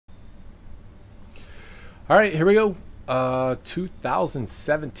All right, here we go.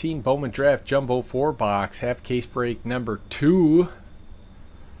 2017 Bowman Draft Jumbo 4 box, half case break number 2.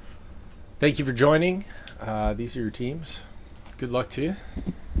 Thank you for joining. These are your teams. Good luck to you.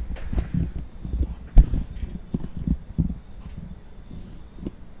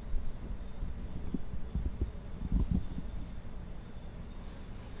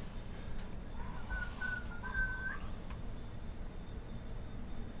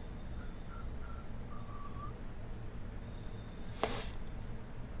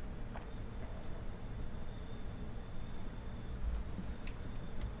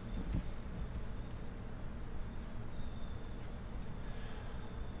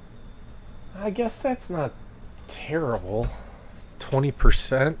 I guess that's not terrible.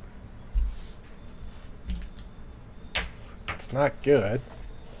 20%. It's not good.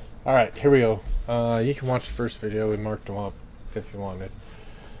 All right, here we go. You can watch the first video. We marked them up if you wanted.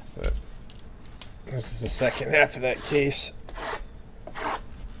 But this is the second half of that case.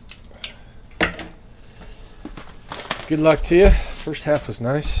 Good luck to you. First half was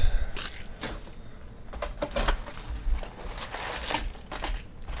nice.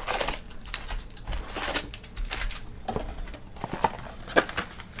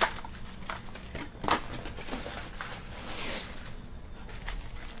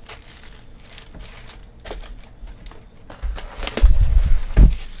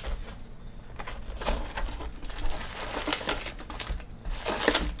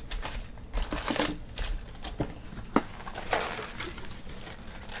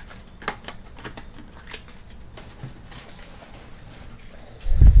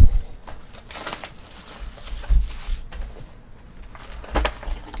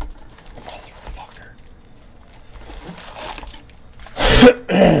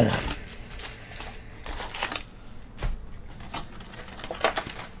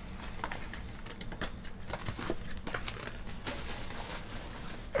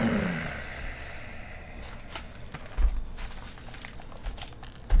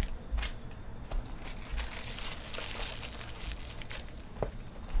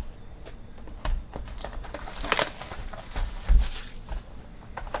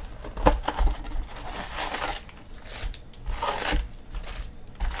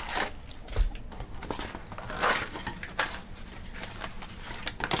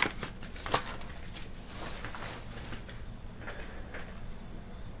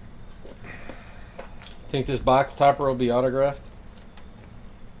 Think this box topper will be autographed?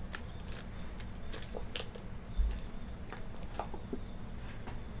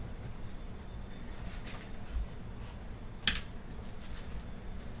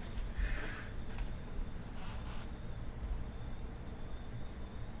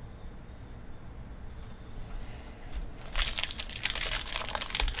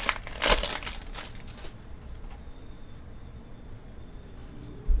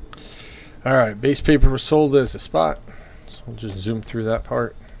 All right, base paper was sold as a spot, so we'll just zoom through that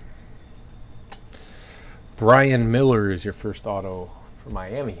part. Brian Miller is your first auto for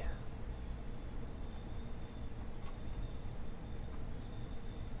Miami.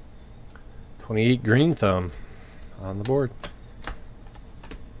 '28 Green Thumb on the board.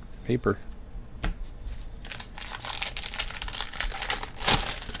 Paper.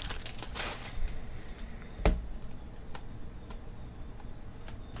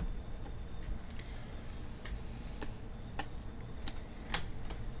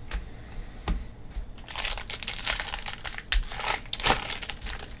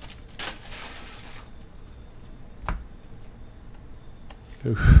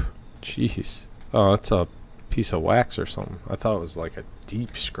 Oof, jeez. Oh, it's a piece of wax or something. I thought it was like a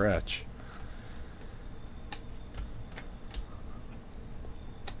deep scratch.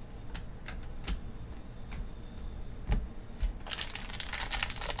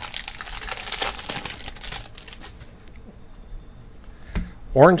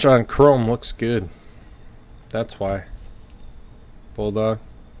 Orange on chrome looks good. That's why. Bulldog.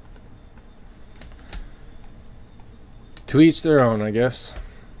 To each their own, I guess.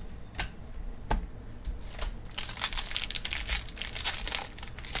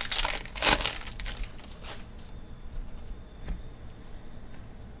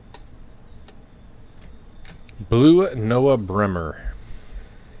 Blue Noah Bremer.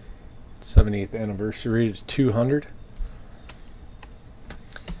 70th anniversary to 200.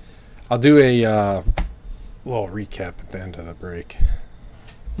 I'll do a little recap at the end of the break.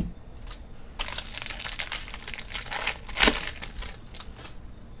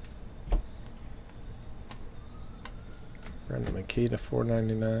 Brendan McKee to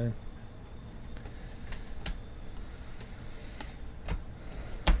 $4.99.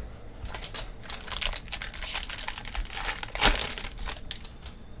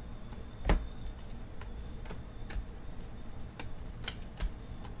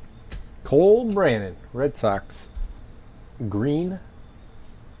 Cole Brannon, Red Sox. Green.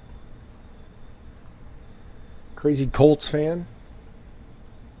 Crazy Colts fan.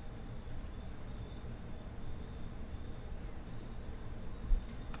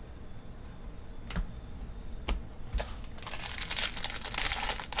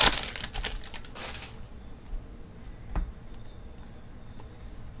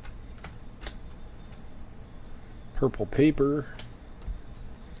 Purple paper.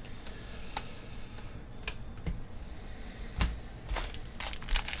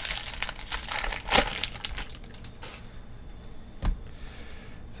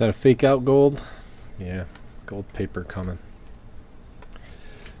 Is that a fake out gold? Yeah, gold paper coming.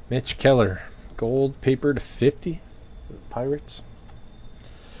 Mitch Keller, gold paper to 50. Pirates.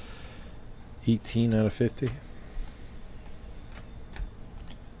 18 out of 50.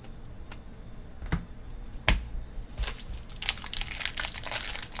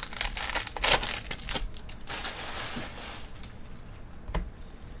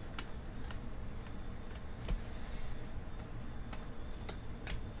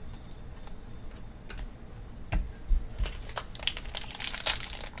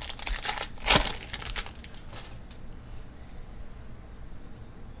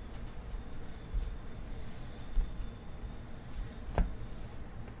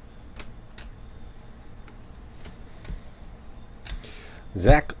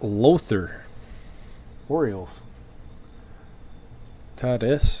 Zach Lothar, Orioles. Todd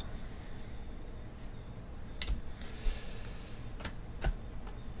S.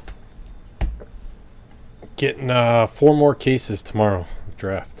 Getting 4 more cases tomorrow of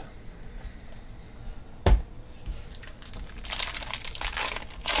draft.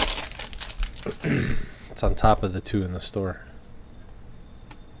 It's on top of the 2 in the store.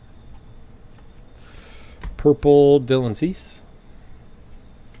 Purple Dylan Cease.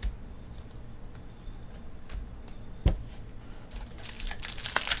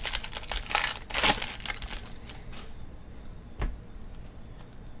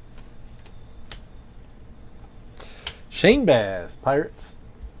 Shane Baz, Pirates.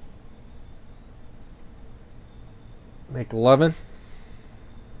 Make 11.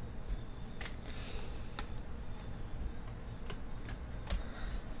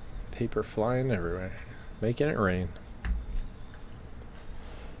 Paper flying everywhere. Making it rain.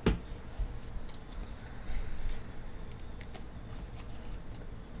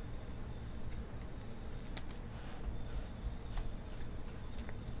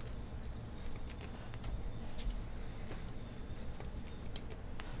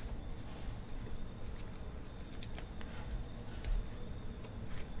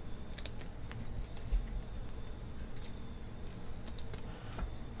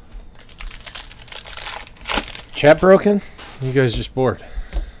 Chat broken? You guys just bored?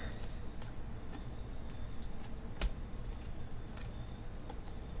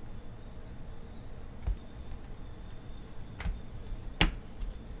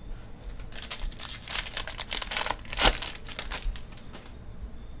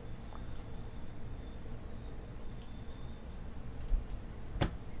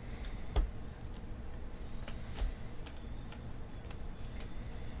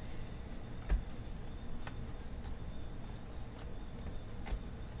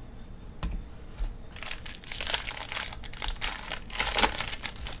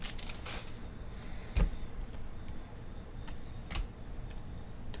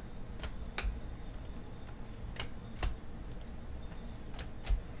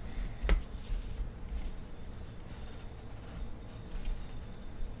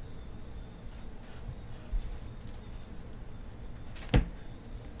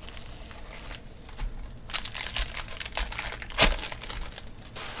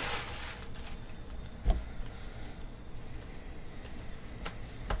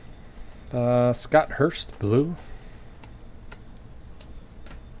 Scott Hurst, blue.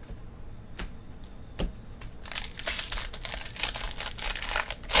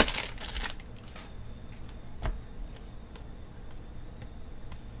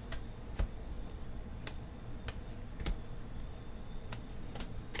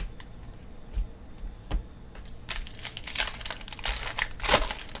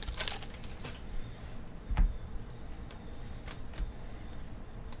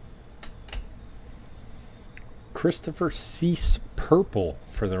 Christopher Cease, purple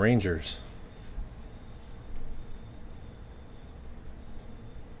for the Rangers.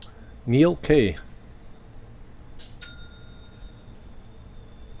 Neil K.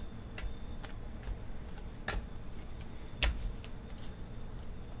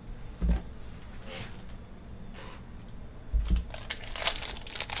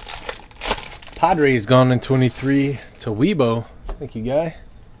 Padres gone in 23 to Weibo. Thank you, guy.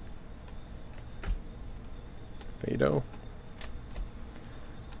 Fado.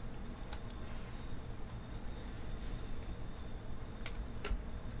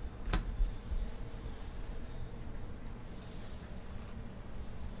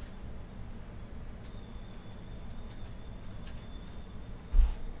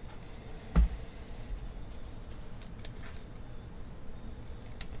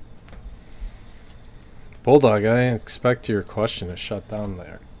 Bulldog, I didn't expect your question to shut down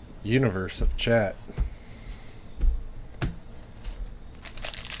the universe of chat.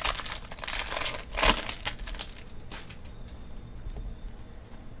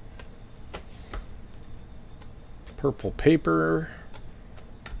 Purple paper.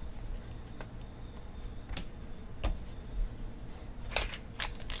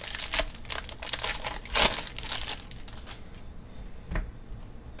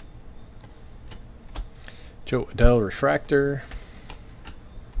 Joe Adele refractor.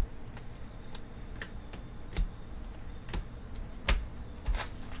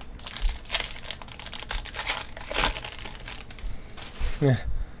 Yeah.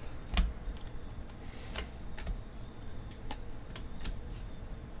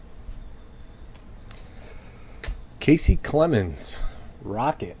 Casey Clemens.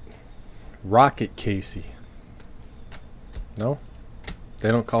 Rocket. Rocket Casey. No? They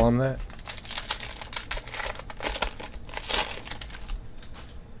don't call him that?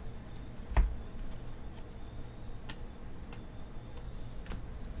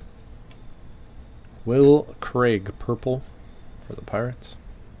 Will Craig, purple for the Pirates.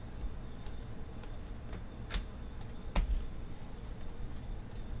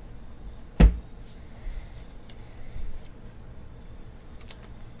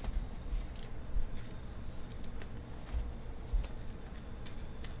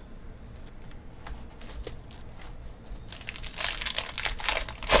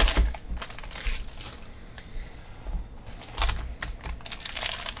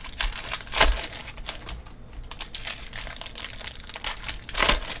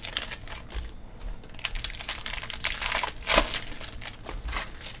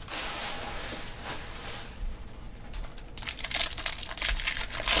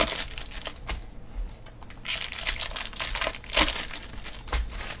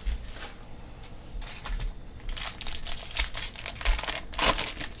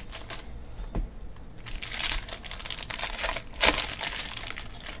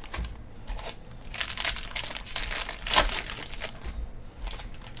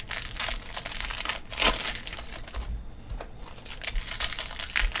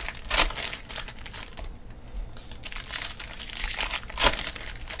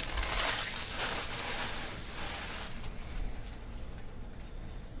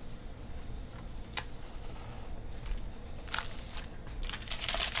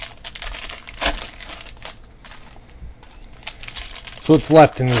 So what's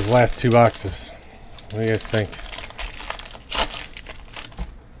left in these last two boxes? What do you guys think?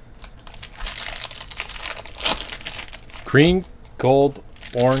 Green, gold,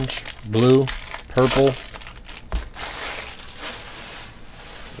 orange, blue, purple,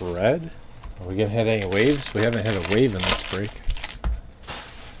 red. Are we gonna hit any waves? We haven't hit a wave in this break.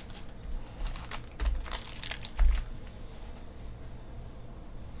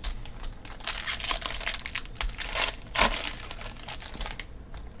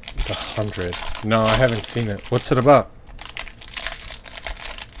 The 100. No, I haven't seen it. What's it about?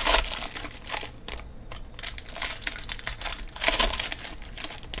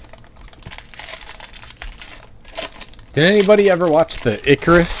 Did anybody ever watch the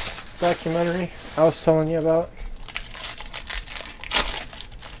Icarus documentary I was telling you about?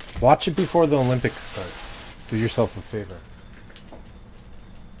 Watch it before the Olympics starts. Do yourself a favor.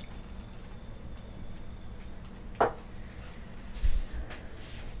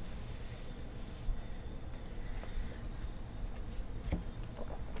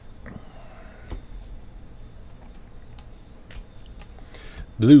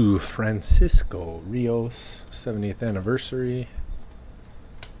 Blue Francisco Rios, 70th anniversary.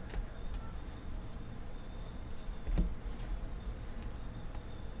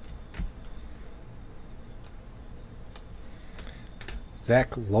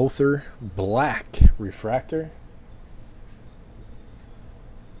 Zach Lothar, black refractor.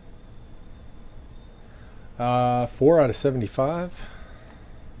 4 out of 75.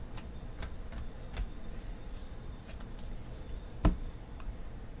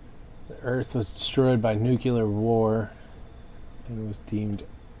 The Earth was destroyed by nuclear war and was deemed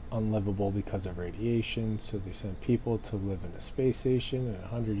unlivable because of radiation, so they sent people to live in a space station, and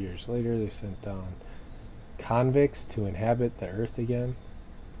 100 years later they sent down convicts to inhabit the Earth again.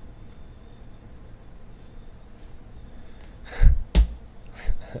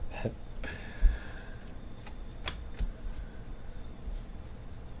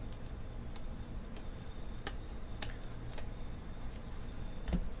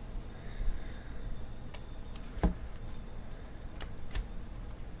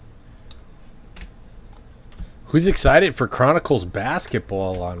 Who's excited for Chronicles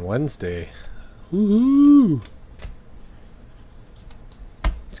basketball on Wednesday? Woohoo!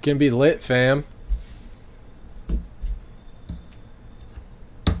 It's gonna be lit, fam.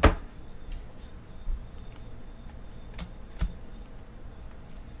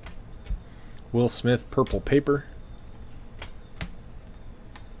 Will Smith, purple paper.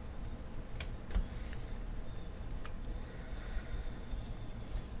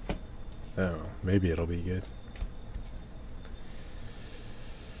 Oh, maybe it'll be good.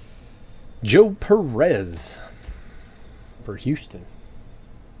 Joe Perez for Houston.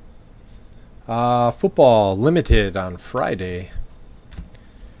 Football limited on Friday.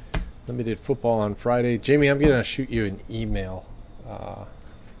 Limited football on Friday. Jamie, I'm going to shoot you an email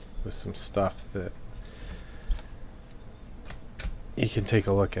with some stuff that you can take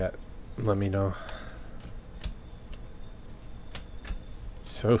a look at. Let me know.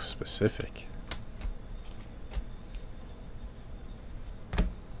 So specific.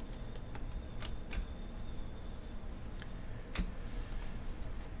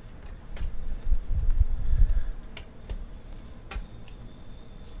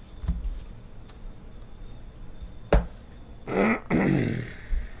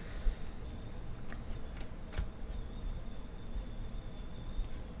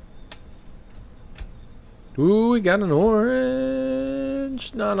 Ooh, we got an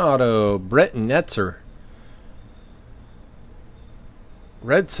orange non-auto. Brett Netzer.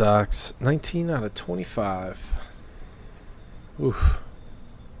 Red Sox, 19 out of 25. Oof.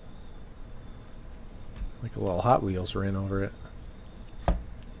 Like a little Hot Wheels ran over it.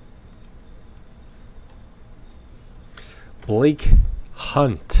 Blake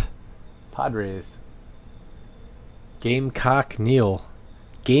Hunt. Padres. Gamecock Neal.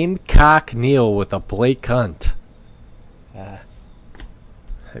 Gamecock Neal with a Blake Hunt.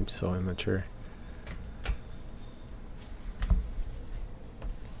 I'm so immature.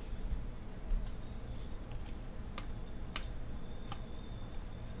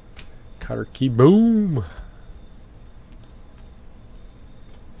 Cutter Key Boom.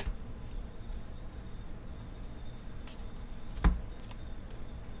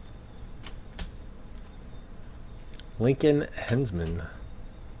 Lincoln Hensman.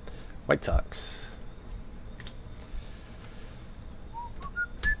 White Sox.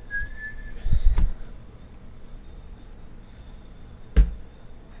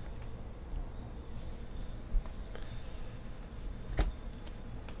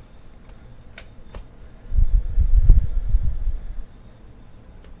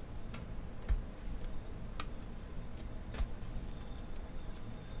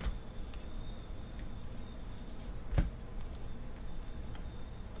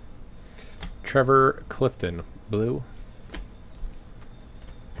 Trevor Clifton, blue.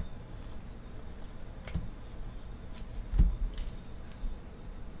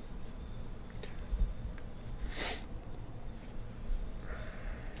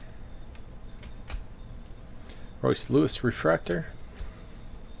 Royce Lewis refractor.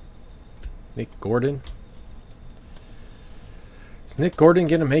 Nick Gordon. Is Nick Gordon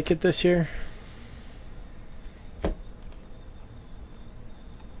gonna make it this year?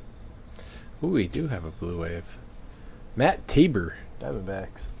 Ooh, we do have a blue wave. Matt Tabor,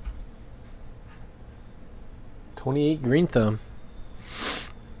 Diamondbacks. 28 green thumb.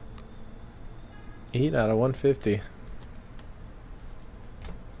 8 out of 150.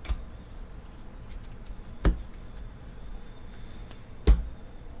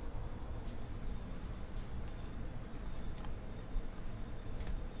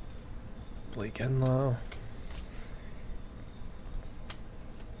 Blake Enlow.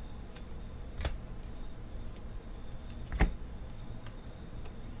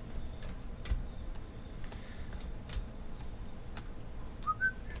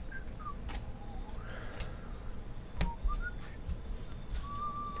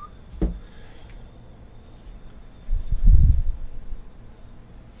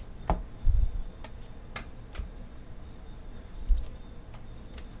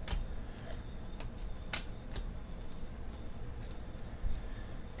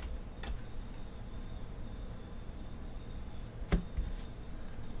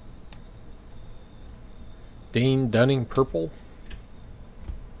 Dane Dunning purple.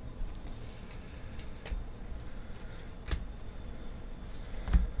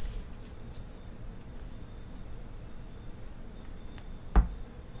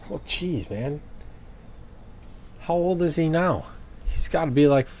 Well, geez, man. How old is he now? He's got to be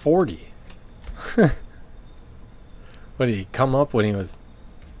like 40. What, did he come up when he was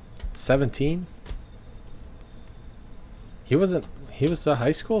 17? He was a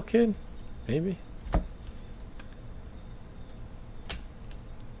high school kid? Maybe?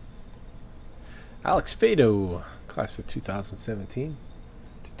 Alex Fado, class of 2017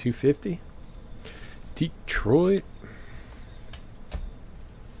 to 250. Detroit.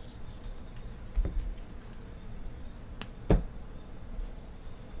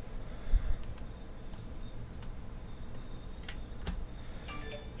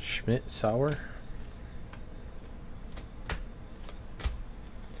 Schmidt Sauer.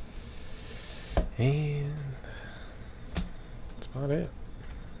 And that's about it.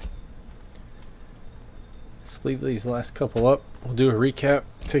 Let's leave these last couple up. We'll do a recap,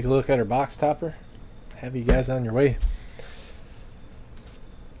 take a look at our box topper, have you guys on your way.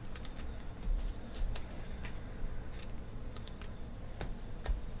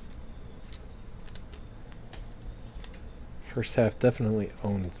 First half definitely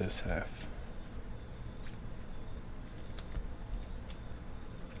owned this half.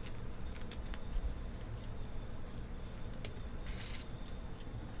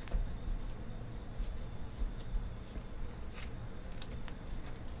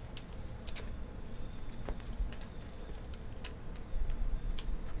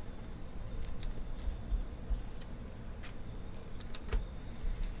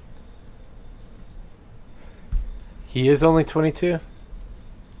 He is only 22?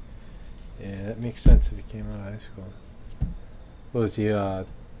 Yeah, that makes sense if he came out of high school. What was he,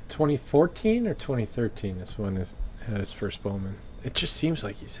 2014 or 2013 is when he had his first Bowman. It just seems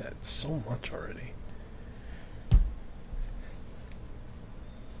like he's had so much already.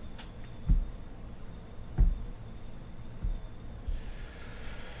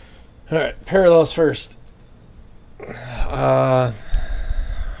 Alright, parallels first.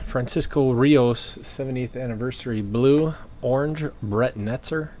 Francisco Rios, 70th anniversary blue, orange, Brett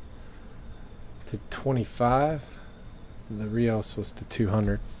Netzer to 25. The Rios was to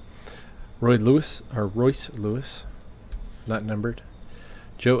 200. Royce Lewis, not numbered.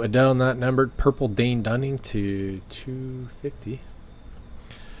 Joe Adele, not numbered. Purple Dane Dunning to 250.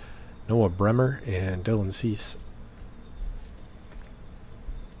 Noah Bremer and Dylan Cease.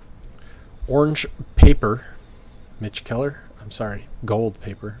 Orange paper, Mitch Keller. I'm sorry, gold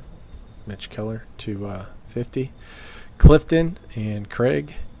paper, Mitch Keller to 50. Clifton and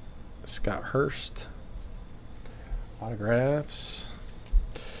Craig. Scott Hurst. Autographs.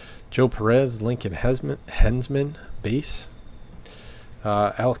 Joe Perez, Lincoln Hensman, base.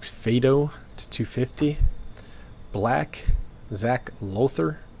 Alex Fado to 250. Black, Zach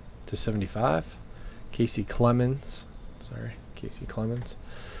Lothar to 75. Casey Clemens.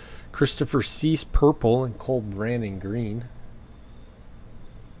 Christopher Cease, purple, and Cole Brandon, green.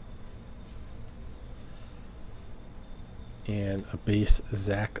 And a base,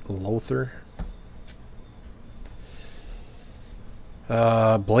 Zach Lothar.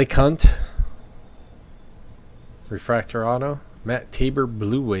 Blake Hunt, refractor auto. Matt Tabor,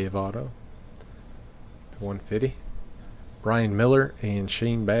 blue wave auto to 150. Brian Miller and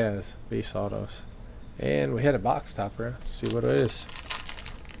Shane Baz, base autos. And we had a box topper. Let's see what it is.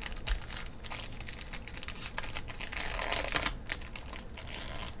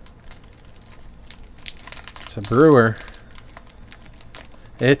 It's a Brewer.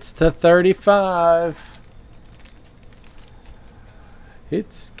 It's the 35.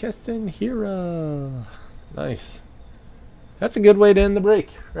 It's Keston Hira. Nice. That's a good way to end the break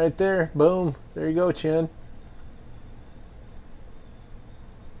right there. Boom. There you go, Chan.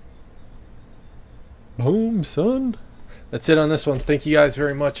 Boom, son. That's it on this one. Thank you guys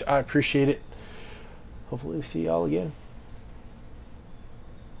very much. I appreciate it. Hopefully we see y'all again.